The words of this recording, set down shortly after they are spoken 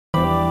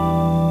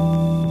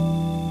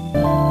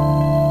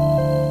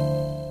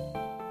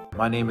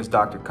My name is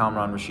Dr.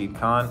 Kamran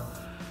R.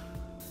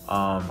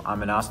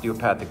 I'm an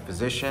osteopathic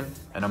physician,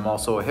 and I'm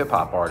also a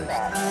hip-hop artist.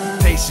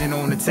 Patient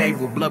on the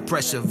table, blood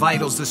pressure,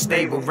 vitals are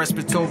stable,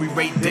 respiratory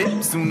rate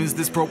dip. Soon as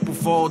this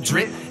propofol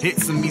drip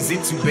hits him, he's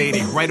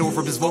intubated. Right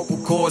over his vocal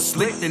cords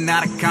slipped, and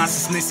out of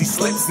consciousness he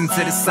slips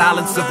into the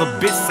silence of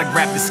abyss. I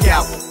grab the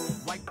scalp.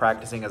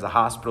 Practicing as a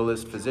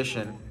hospitalist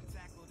physician,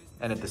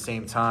 and at the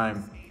same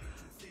time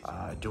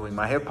doing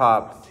my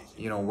hip-hop,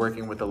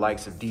 working with the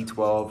likes of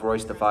D12,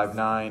 Royce the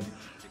 5'9",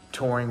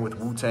 touring with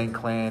Wu-Tang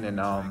Clan, and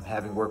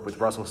having worked with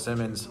Russell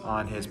Simmons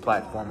on his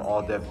platform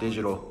All Deaf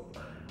Digital.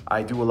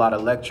 I do a lot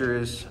of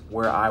lectures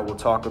where I will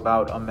talk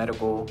about a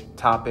medical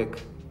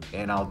topic,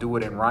 and I'll do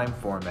it in rhyme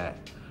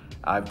format.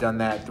 I've done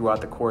that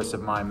throughout the course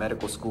of my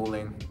medical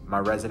schooling, my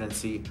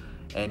residency,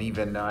 and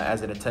even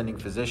as an attending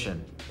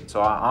physician.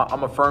 So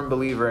I'm a firm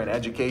believer in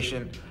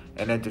education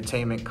and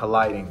entertainment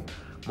colliding.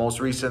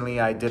 Most recently,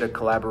 I did a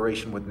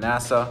collaboration with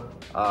NASA,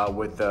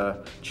 with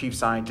Chief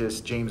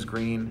Scientist James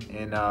Green,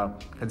 in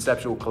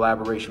conceptual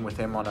collaboration with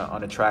him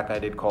on a track I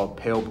did called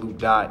Pale Blue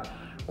Dot,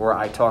 where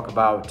I talk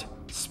about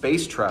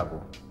space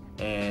travel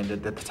and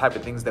the type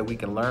of things that we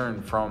can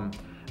learn from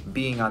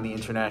being on the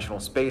International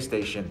Space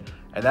Station.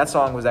 And that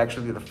song was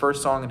actually the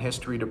first song in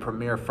history to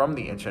premiere from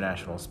the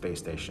International Space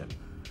Station.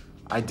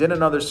 I did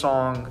another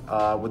song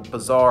with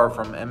Bizarre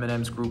from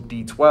Eminem's group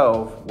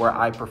D12, where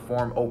I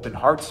perform open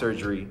heart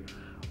surgery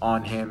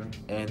on him,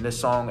 and this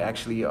song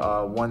actually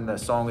won the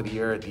Song of the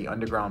Year at the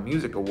Underground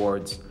Music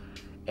Awards,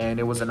 and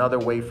it was another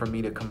way for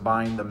me to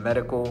combine the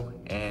medical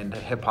and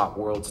hip-hop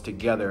worlds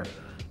together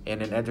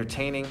in an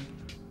entertaining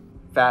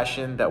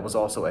fashion that was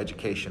also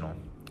educational.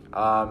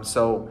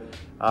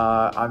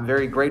 I'm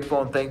very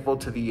grateful and thankful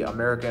to the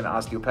American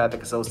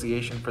Osteopathic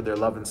Association for their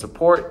love and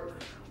support.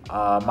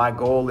 My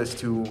goal is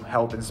to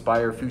help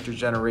inspire future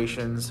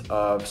generations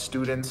of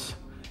students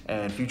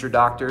and future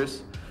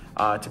doctors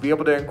to be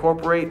able to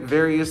incorporate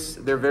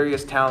their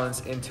various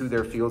talents into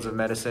their fields of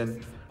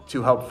medicine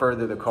to help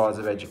further the cause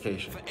of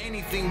education.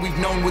 Anything we've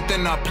known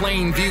within our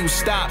plain view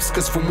stops,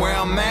 'cause from where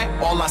I'm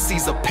at, all I see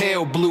is a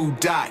pale blue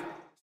dot.